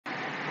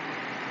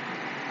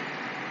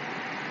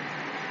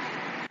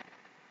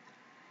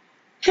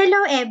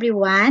Hello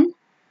everyone!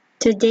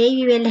 Today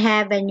we will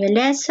have a new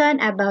lesson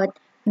about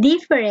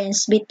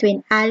difference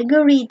between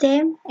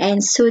algorithm and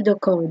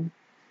pseudocode.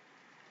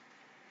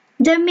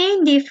 The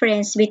main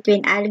difference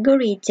between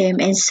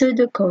algorithm and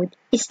pseudocode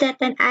is that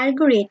an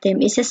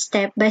algorithm is a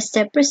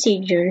step-by-step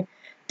procedure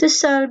to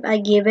solve a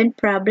given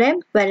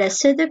problem, while a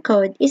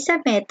pseudocode is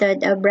a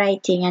method of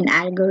writing an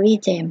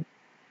algorithm.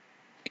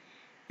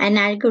 An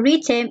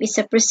algorithm is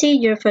a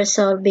procedure for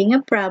solving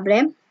a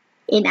problem.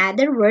 In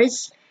other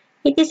words,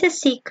 it is a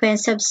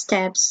sequence of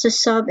steps to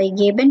solve a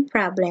given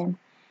problem.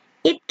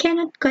 It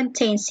cannot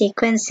contain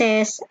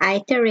sequences,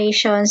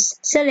 iterations,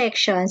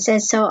 selections,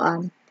 and so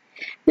on.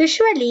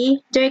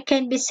 Usually, there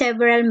can be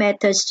several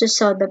methods to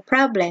solve a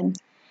problem.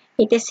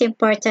 It is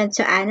important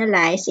to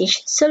analyze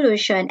each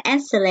solution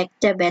and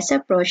select the best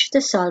approach to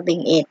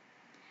solving it.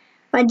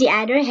 On the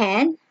other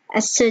hand, a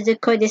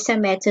pseudocode is a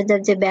method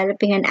of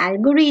developing an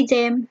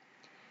algorithm.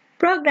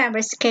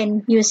 Programmers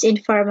can use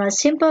informal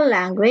simple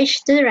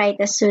language to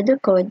write a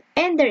pseudocode,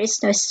 and there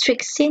is no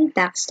strict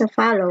syntax to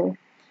follow.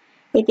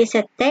 It is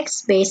a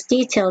text-based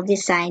detailed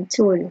design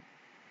tool.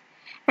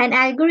 An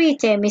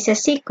algorithm is a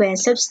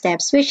sequence of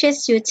steps which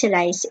is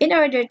utilized in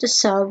order to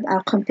solve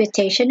a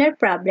computational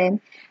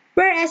problem,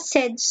 whereas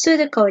said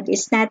pseudocode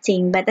is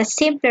nothing but a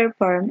simpler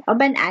form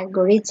of an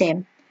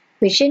algorithm,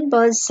 which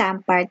involves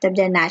some part of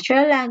the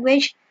natural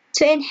language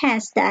to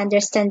enhance the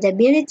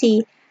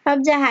understandability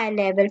of the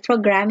high-level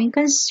programming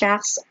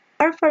constructs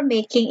or for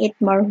making it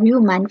more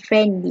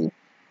human-friendly.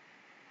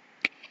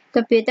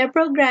 Computer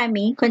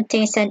programming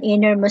contains an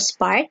enormous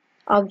part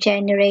of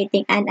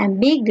generating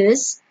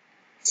unambiguous,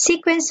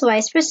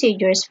 sequence-wise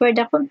procedures for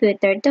the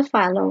computer to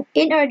follow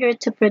in order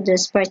to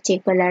produce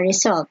particular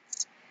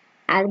results.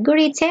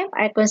 Algorithms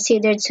are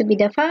considered to be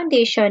the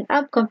foundation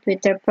of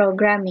computer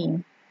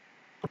programming.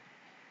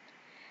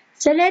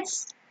 So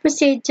let's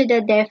proceed to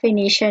the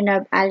definition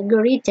of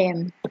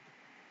algorithm.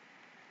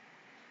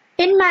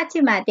 In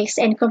mathematics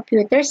and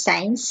computer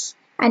science,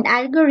 an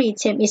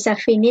algorithm is a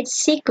finite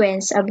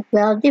sequence of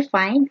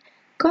well-defined,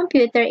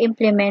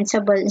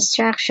 computer-implementable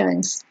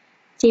instructions,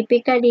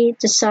 typically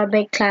to solve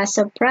a class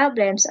of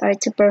problems or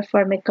to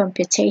perform a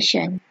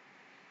computation.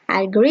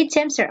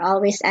 Algorithms are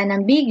always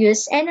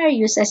unambiguous and are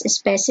used as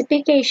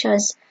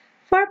specifications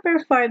for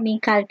performing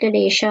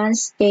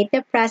calculations,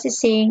 data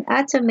processing,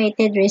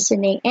 automated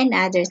reasoning, and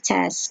other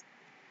tasks.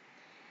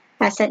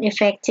 As an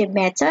effective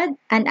method,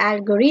 an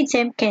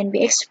algorithm can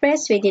be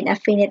expressed within a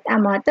finite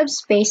amount of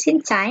space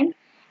and time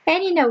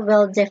and in a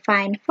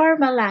well-defined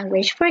formal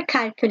language for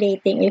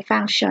calculating a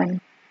function.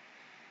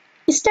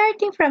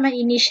 Starting from an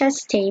initial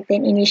state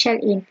and initial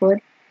input,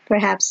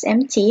 perhaps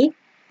empty,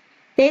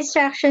 the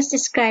instructions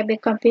describe a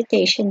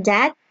computation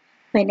that,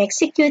 when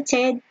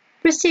executed,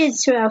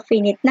 proceeds through a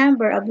finite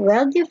number of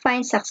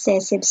well-defined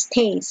successive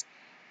states,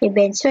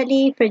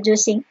 eventually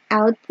producing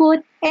output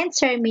and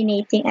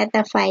terminating at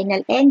a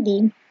final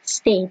ending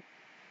state.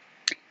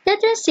 The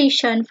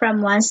transition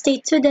from one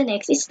state to the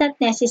next is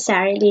not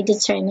necessarily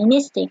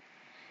deterministic.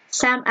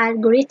 Some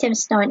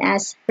algorithms known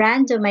as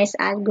randomized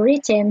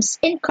algorithms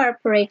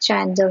incorporate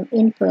random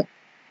input.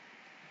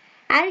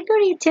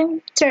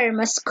 Algorithm term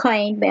was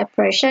coined by a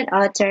Persian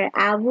author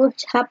Abu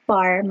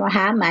Ja'far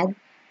Muhammad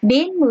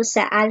bin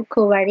Musa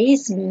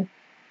al-Khwarizmi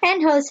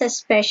and holds a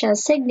special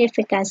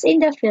significance in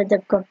the field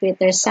of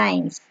computer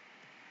science.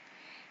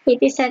 It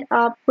is an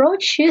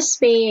approach used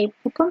by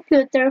a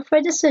computer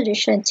for the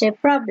solution to a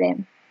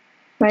problem.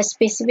 More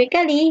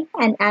specifically,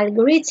 an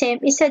algorithm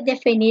is a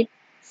definite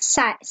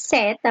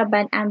set of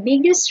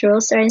unambiguous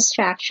rules or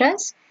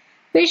instructions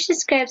which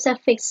describes a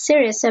fixed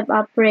series of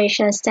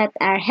operations that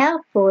are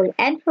helpful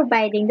in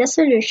providing the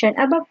solution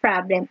of a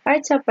problem or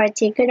to a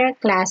particular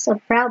class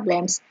of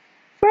problems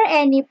for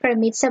any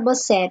permissible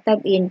set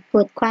of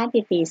input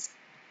quantities.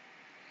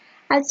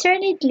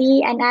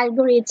 Alternately, an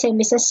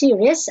algorithm is a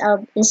series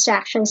of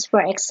instructions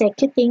for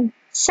executing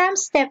some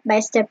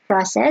step-by-step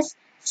process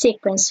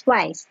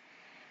sequence-wise.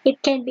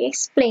 It can be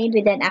explained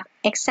with an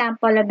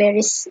example of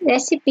a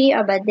recipe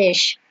of a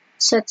dish.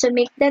 So to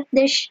make that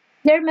dish,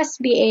 there must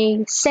be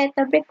a set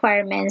of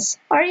requirements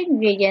or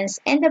ingredients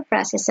and the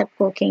process of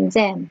cooking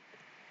them.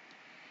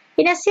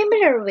 In a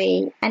similar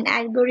way, an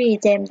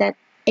algorithm that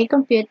a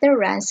computer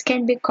runs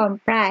can be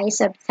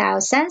comprised of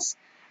thousands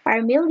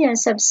or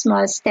millions of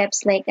small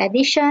steps like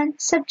addition,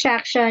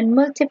 subtraction,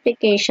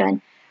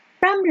 multiplication,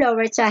 from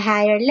lower to a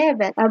higher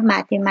level of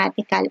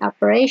mathematical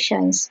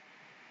operations.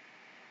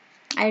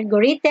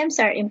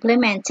 Algorithms are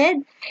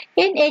implemented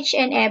in each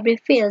and every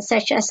field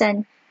such as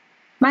an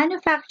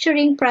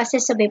manufacturing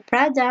process of a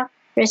product,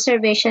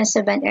 reservations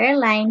of an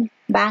airline,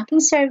 banking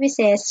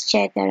services,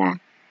 etc.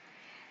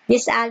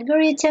 These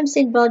algorithms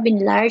involved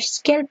in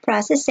large-scale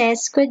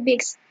processes could be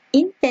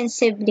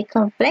intensively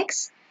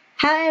complex,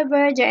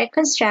 however, they are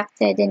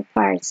constructed in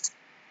parts.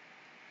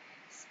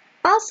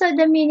 Also,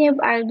 the meaning of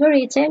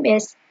algorithm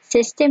is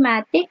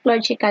systematic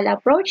logical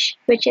approach,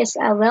 which is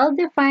a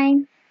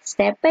well-defined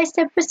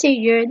step-by-step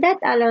procedure that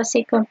allows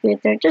a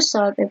computer to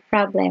solve a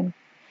problem.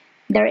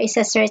 There is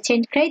a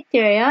certain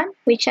criterion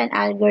which an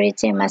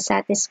algorithm must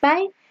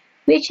satisfy,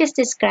 which is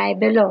described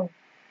below.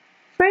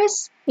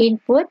 First,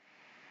 input.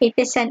 It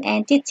is an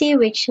entity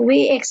which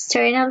we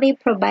externally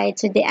provide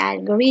to the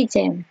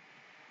algorithm.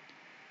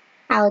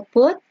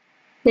 Output.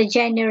 The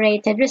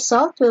generated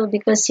result will be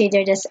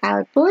considered as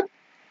output.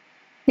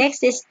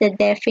 Next is the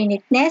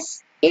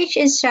definiteness. Each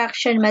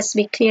instruction must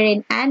be clear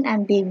and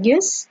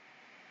unambiguous.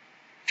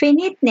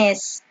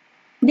 Finiteness.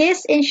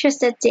 This ensures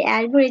that the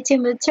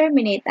algorithm will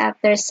terminate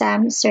after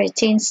some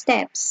certain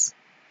steps.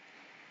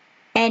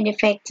 And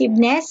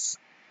effectiveness.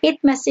 It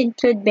must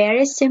include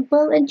very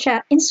simple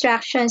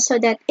instructions so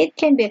that it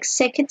can be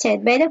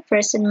executed by the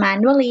person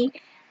manually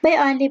by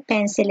only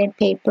pencil and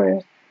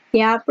paper.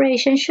 The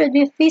operation should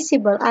be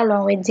feasible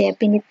along with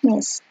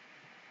definiteness.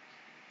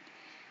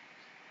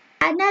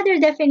 Another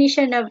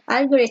definition of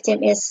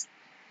algorithm is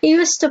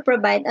used to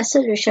provide a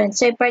solution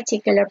to a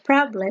particular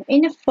problem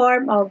in the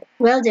form of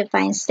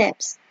well-defined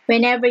steps.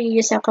 Whenever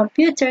you use a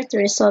computer to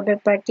resolve a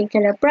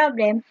particular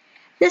problem,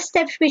 the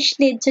steps which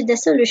lead to the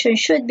solution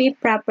should be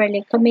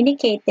properly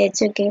communicated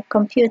to the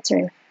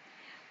computer.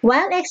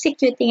 While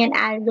executing an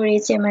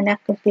algorithm on a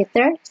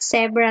computer,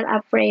 several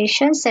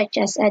operations such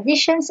as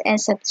additions and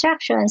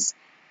subtractions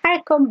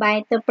are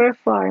combined to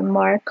perform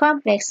more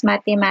complex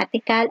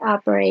mathematical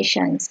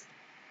operations.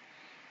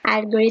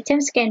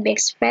 Algorithms can be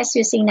expressed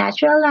using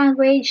natural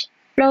language,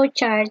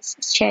 flowcharts,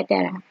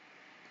 etc.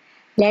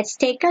 Let's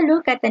take a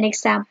look at an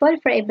example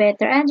for a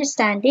better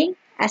understanding.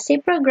 As a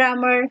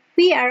programmer,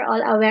 we are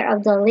all aware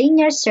of the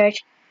linear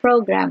search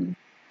program.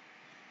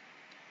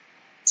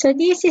 So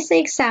this is an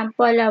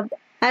example of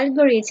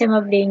algorithm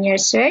of linear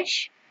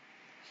search.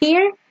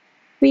 Here,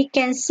 we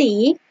can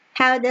see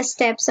how the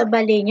steps of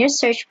a linear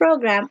search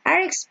program are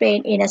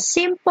explained in a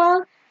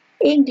simple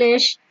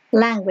English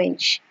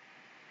language.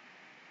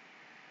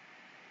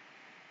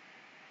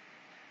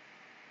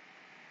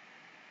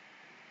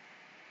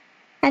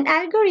 An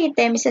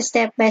algorithm is a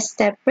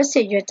step-by-step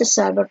procedure to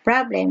solve a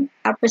problem.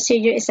 A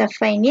procedure is a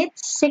finite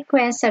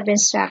sequence of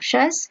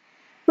instructions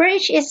where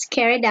each is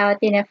carried out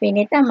in a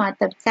finite amount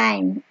of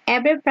time.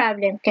 Every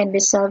problem can be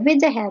solved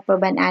with the help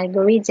of an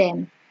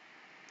algorithm.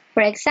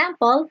 For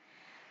example,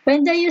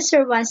 when the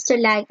user wants to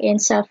log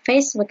into a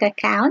Facebook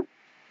account,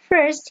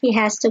 first he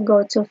has to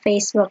go to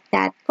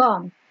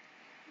facebook.com.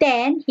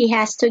 Then he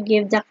has to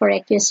give the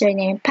correct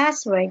username and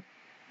password.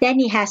 Then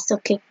he has to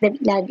click the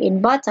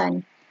login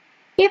button.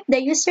 If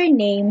the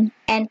username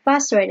and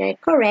password are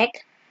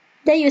correct,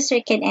 the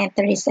user can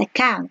enter his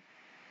account.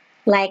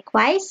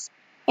 Likewise,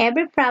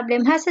 every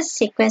problem has a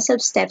sequence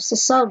of steps to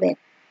solve it.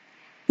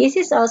 This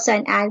is also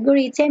an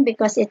algorithm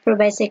because it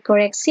provides a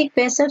correct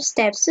sequence of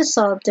steps to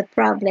solve the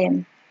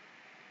problem.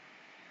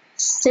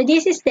 So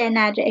this is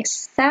another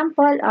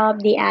example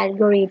of the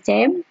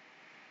algorithm.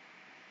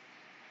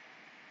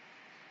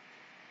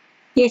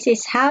 This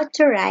is how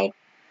to write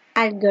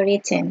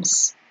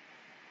algorithms.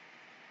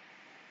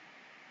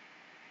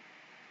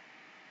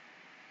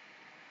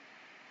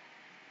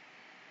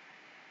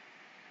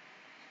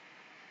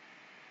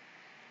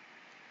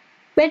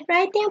 When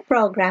writing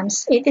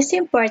programs, it is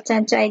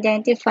important to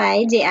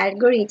identify the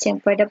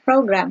algorithm for the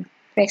program.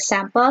 For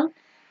example,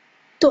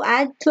 to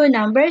add two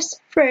numbers,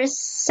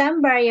 first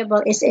some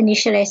variable is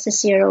initialized to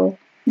 0,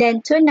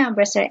 then two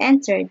numbers are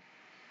entered.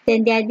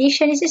 Then the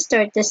addition is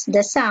stored to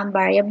the sum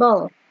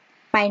variable.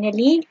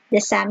 Finally,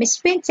 the sum is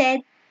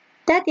printed.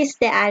 That is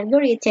the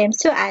algorithm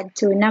to add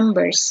two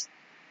numbers.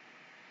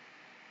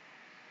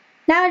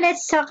 Now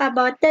let's talk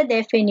about the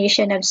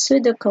definition of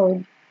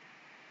pseudocode.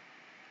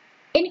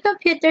 In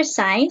computer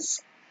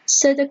science,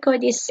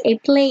 pseudocode is a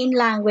plain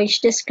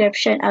language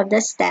description of the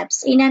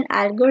steps in an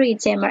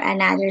algorithm or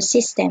another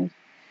system.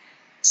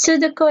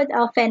 Pseudocode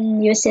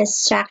often uses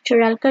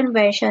structural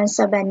conversions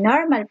of a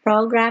normal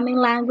programming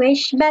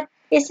language but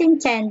is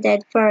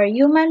intended for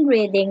human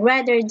reading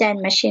rather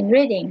than machine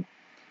reading.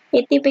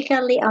 It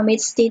typically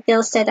omits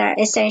details that are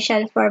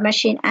essential for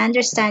machine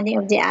understanding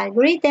of the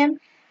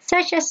algorithm,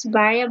 such as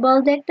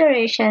variable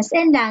declarations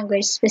and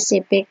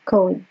language-specific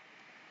code.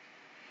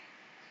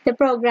 The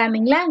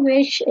programming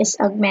language is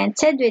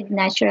augmented with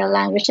natural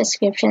language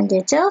description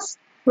details,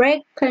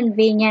 where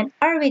convenient,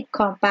 or with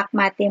compact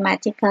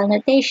mathematical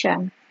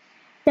notation.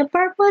 The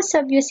purpose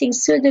of using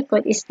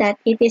pseudocode is that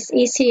it is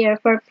easier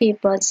for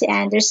people to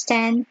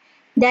understand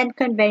than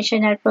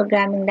conventional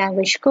programming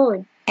language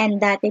code, and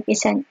that it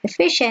is an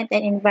efficient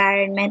and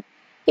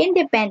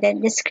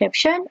environment-independent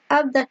description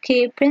of the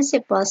key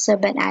principles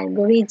of an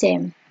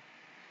algorithm.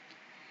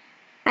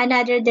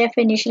 Another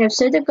definition of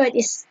pseudocode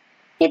is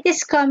it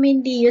is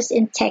commonly used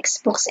in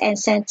textbooks and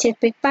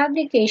scientific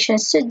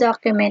publications to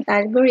document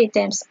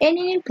algorithms and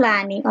in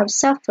planning of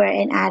software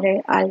and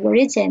other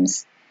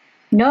algorithms.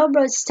 No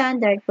broad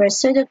standard for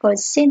pseudocode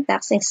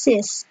syntax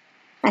exists,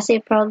 as a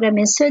program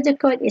in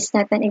pseudocode is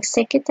not an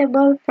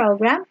executable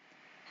program.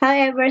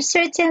 However,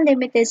 certain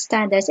limited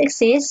standards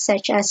exist,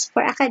 such as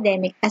for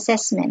academic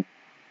assessment.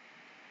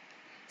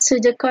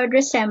 Pseudocode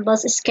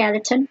resembles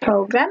skeleton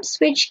programs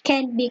which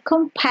can be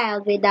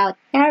compiled without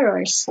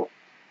errors.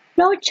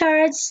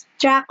 Flowcharts,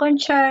 dragon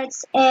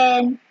charts,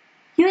 and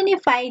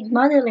Unified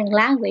Modeling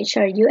Language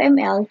or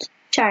UML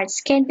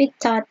charts can be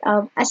thought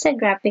of as a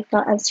graphical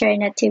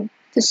alternative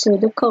to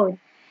pseudocode,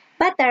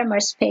 but are more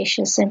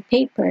spacious on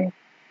paper.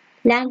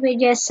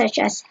 Languages such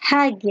as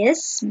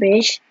Haggis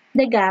bridge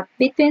the gap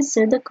between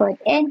pseudocode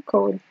and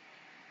code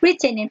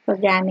written in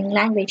programming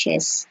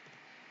languages.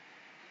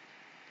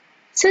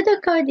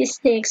 Pseudocode is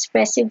the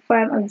expressive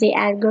form of the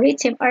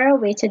algorithm or a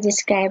way to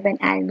describe an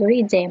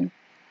algorithm.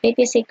 It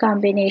is a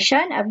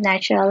combination of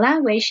natural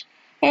language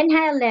and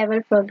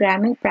high-level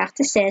programming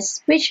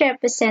practices which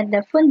represent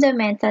the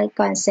fundamental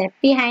concept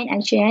behind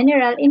a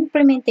general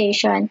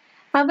implementation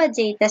of a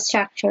data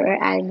structure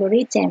or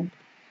algorithm.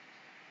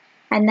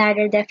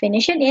 Another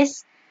definition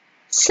is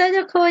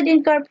pseudocode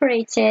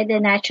incorporated the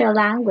natural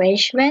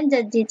language when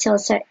the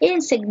details are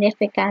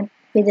insignificant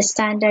with the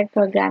standard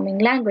programming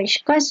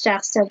language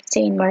constructs to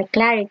obtain more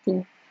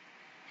clarity.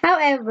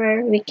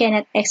 However, we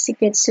cannot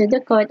execute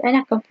pseudocode on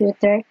a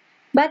computer,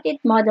 but it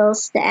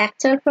models the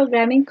actual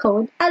programming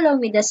code along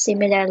with a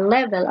similar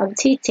level of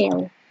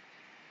detail.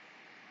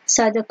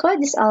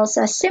 Pseudocode is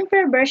also a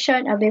simpler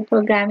version of a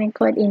programming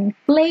code in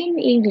plain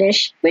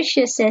English, which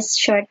uses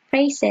short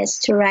phrases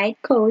to write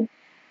code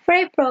for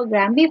a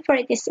program before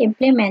it is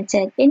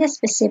implemented in a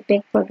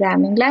specific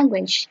programming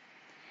language.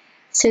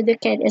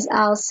 Pseudocode is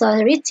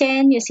also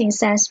written using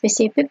some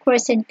specific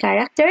words and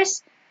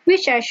characters,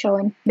 which are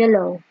shown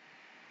below.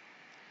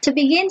 To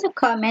begin the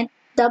comment,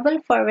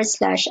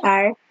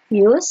 /r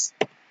use.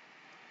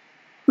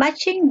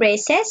 Matching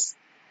braces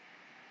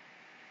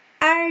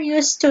are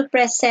used to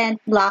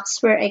present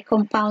blocks where a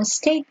compound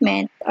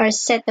statement or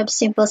set of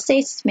simple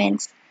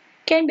statements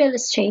can be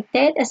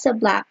illustrated as a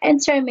block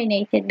and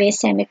terminated by a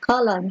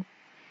semicolon.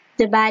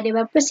 The body of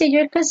a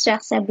procedure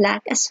constructs a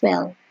block as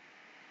well.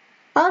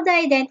 All the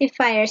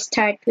identifiers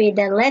start with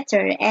a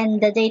letter and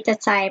the data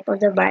type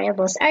of the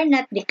variables are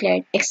not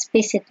declared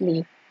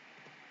explicitly.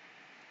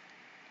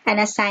 An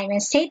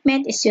assignment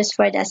statement is used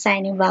for the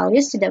assigning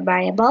values to the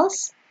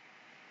variables.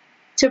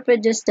 To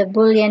produce the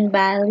Boolean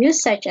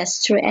values such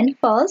as true and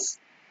false,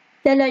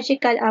 the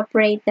logical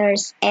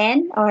operators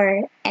and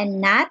or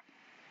and not,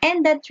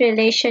 and the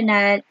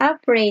relational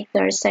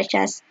operators such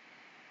as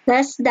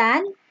less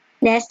than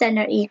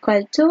or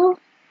equal to,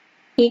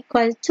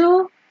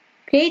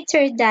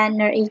 greater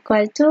than or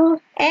equal to,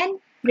 and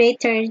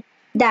greater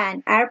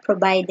than are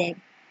provided.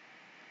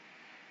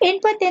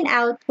 Input and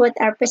output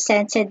are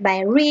presented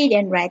by read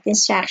and write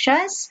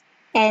instructions,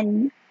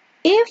 and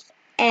if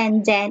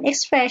and then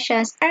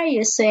expressions are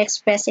used to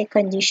express a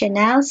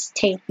conditional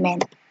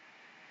statement.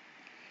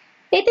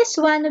 It is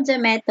one of the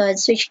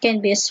methods which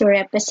can be used to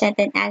represent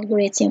an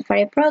algorithm for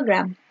a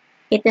program.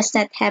 It does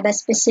not have a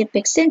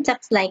specific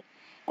syntax like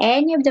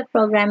any of the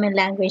programming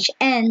language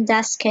and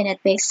thus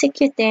cannot be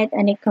executed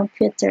on a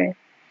computer.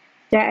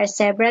 There are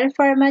several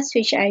formats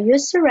which are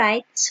used to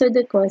write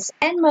pseudocodes,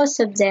 and most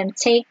of them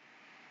take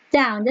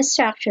down the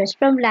structures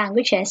from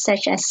languages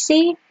such as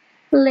C,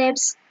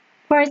 Lisp,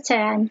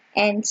 Fortran,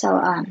 and so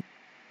on.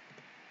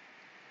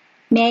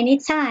 Many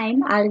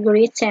times,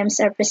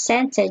 algorithms are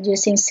presented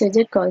using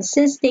pseudocodes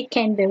since they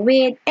can be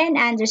read and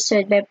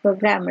understood by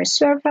programmers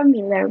who are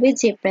familiar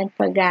with different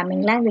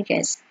programming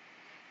languages.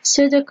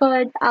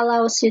 Pseudocode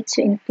allows you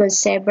to include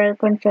several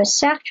control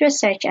structures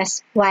such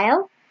as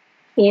while,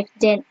 if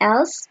then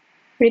else,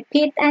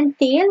 repeat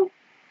until,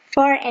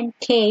 for and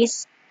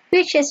case,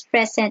 which is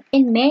present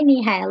in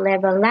many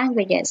high-level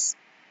languages.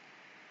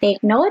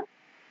 Take note,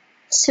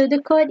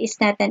 pseudocode is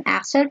not an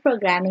actual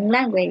programming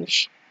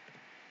language.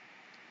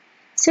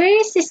 So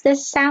here is the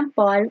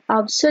sample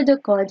of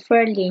pseudocode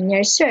for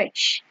linear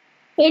search.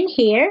 In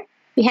here,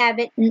 we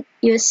haven't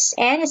used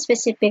any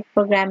specific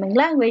programming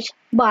language,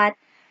 but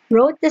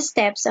wrote the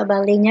steps of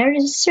a linear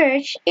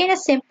search in a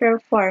simpler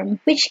form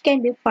which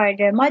can be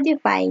further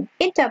modified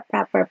into a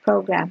proper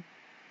program.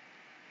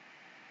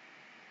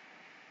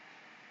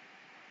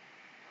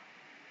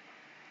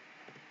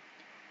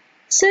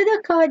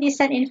 Pseudocode is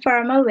an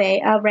informal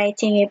way of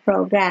writing a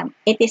program.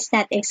 It is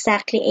not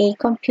exactly a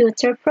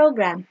computer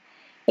program.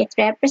 It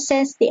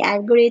represents the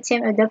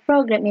algorithm of the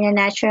program in a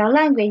natural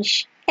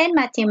language and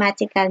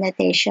mathematical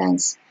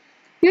notations.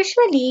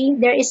 Usually,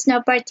 there is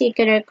no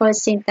particular code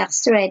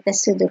syntax to write a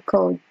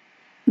pseudocode.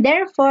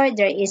 Therefore,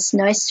 there is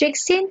no strict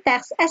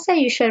syntax as a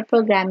usual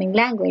programming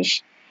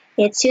language.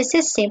 It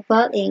uses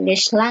simple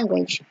English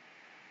language.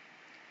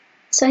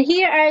 So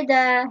here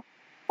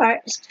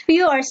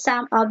are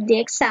some of the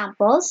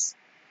examples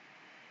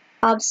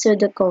of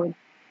pseudocode.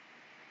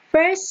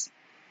 First,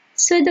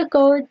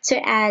 pseudocode to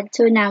add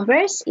two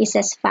numbers is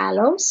as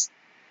follows.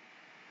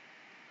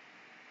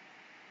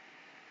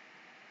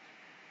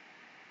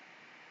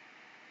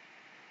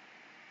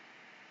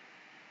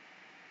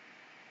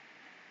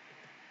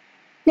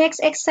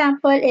 Next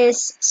example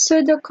is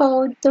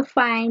pseudocode to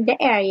find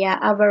the area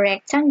of a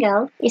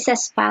rectangle is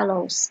as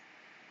follows.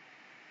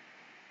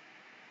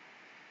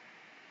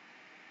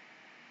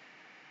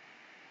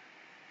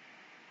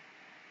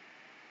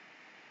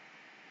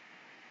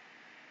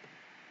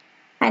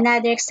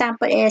 Another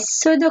example is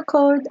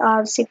pseudocode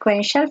of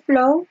sequential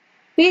flow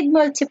with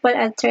multiple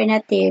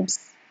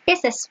alternatives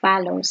is as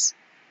follows.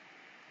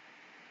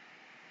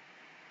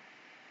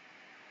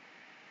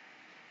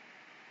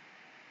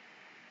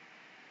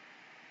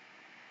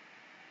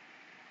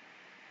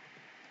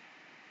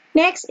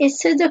 Next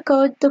is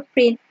pseudocode to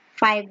print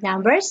 5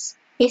 numbers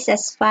is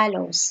as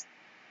follows.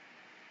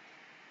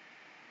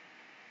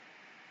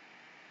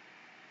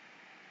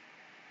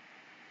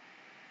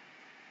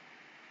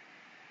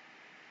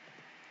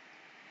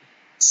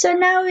 So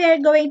now we are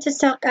going to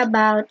talk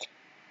about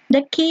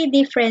the key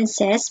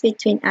differences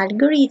between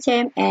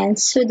algorithm and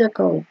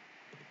pseudocode.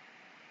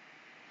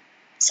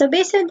 So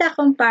based on the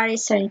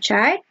comparison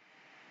chart,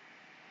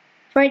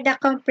 for the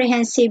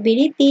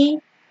comprehensibility,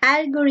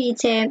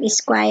 algorithm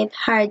is quite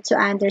hard to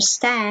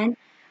understand,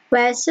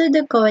 while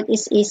pseudocode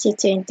is easy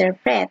to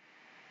interpret.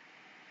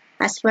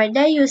 As for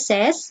the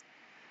uses,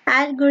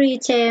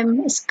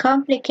 algorithm is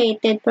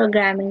complicated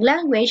programming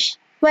language,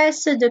 while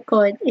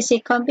pseudocode is a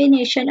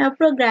combination of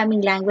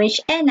programming language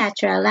and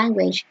natural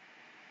language.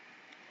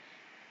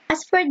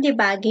 As for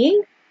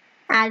debugging,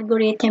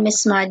 algorithm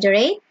is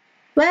moderate,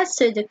 while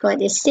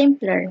pseudocode is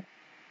simpler.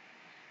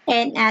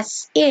 And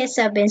as is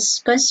of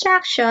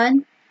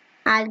construction,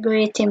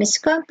 algorithm is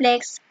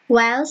complex,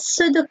 while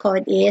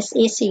pseudocode is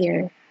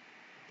easier.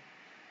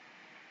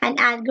 An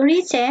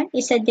algorithm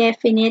is a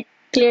definite,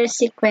 clear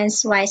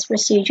sequence-wise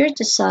procedure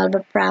to solve a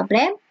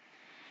problem.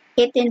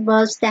 It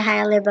involves the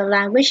high-level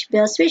language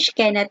builds which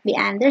cannot be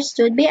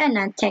understood by a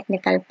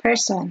non-technical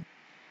person.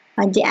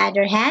 On the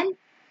other hand,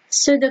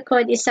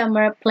 pseudocode is a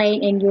more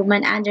plain and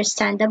human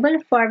understandable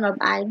form of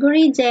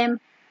algorithm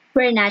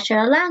where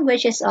natural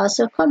language is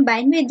also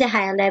combined with the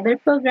high-level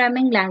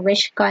programming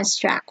language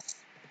constructs.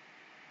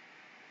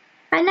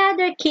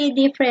 Another key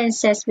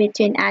differences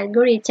between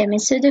algorithm and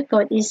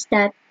pseudocode is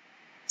that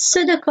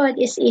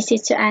pseudocode is easy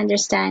to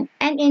understand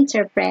and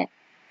interpret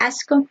as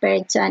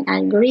compared to an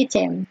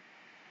algorithm.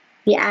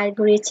 The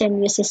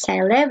algorithm uses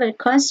high-level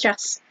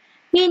constructs,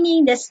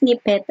 meaning the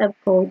snippet of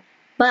code,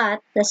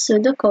 but the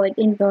pseudocode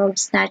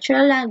involves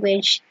natural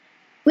language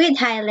with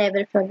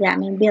high-level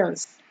programming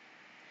builds.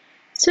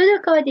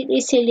 Pseudocode is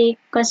easily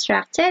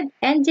constructed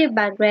and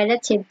debugged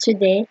relative to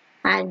the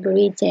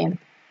algorithm.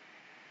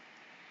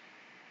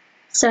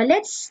 So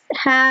let's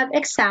have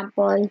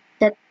example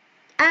that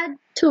add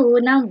two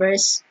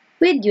numbers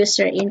with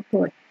user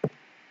input.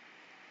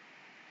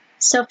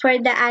 So for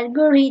the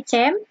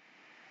algorithm,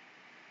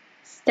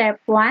 step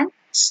 1,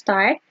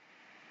 start.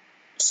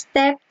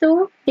 Step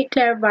 2,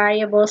 declare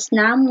variables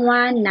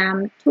num1,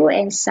 num2,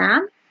 and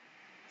sum.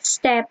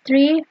 Step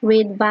 3,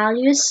 read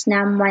values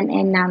num1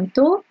 and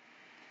num2.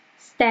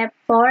 Step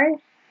 4,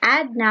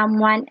 add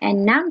num1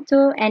 and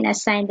num2 and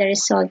assign the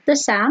result to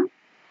sum.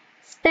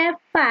 Step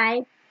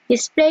 5,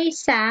 display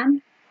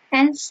sum.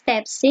 And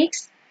step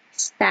 6,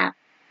 stop.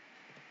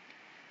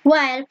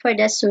 While for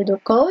the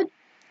pseudocode,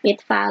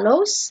 it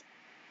follows: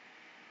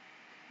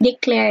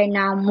 declare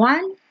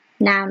num1,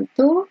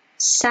 num2,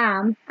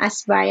 sum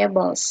as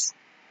variables.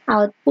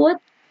 Output,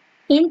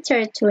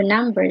 enter two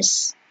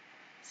numbers.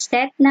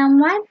 Set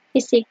num1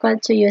 is equal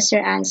to user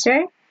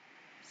answer.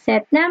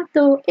 Set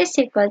num2 is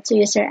equal to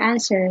user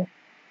answer.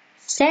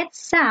 Set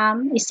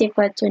sum is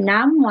equal to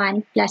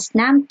num1 plus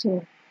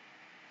num2.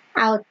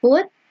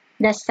 Output,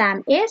 the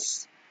sum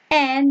is,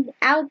 and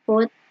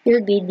output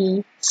will be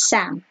the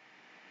sum.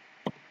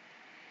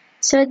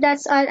 So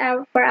that's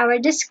all for our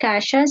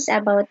discussions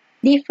about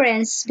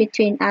difference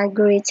between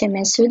algorithm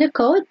and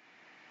pseudocode.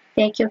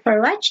 Thank you for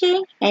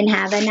watching and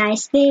have a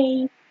nice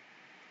day.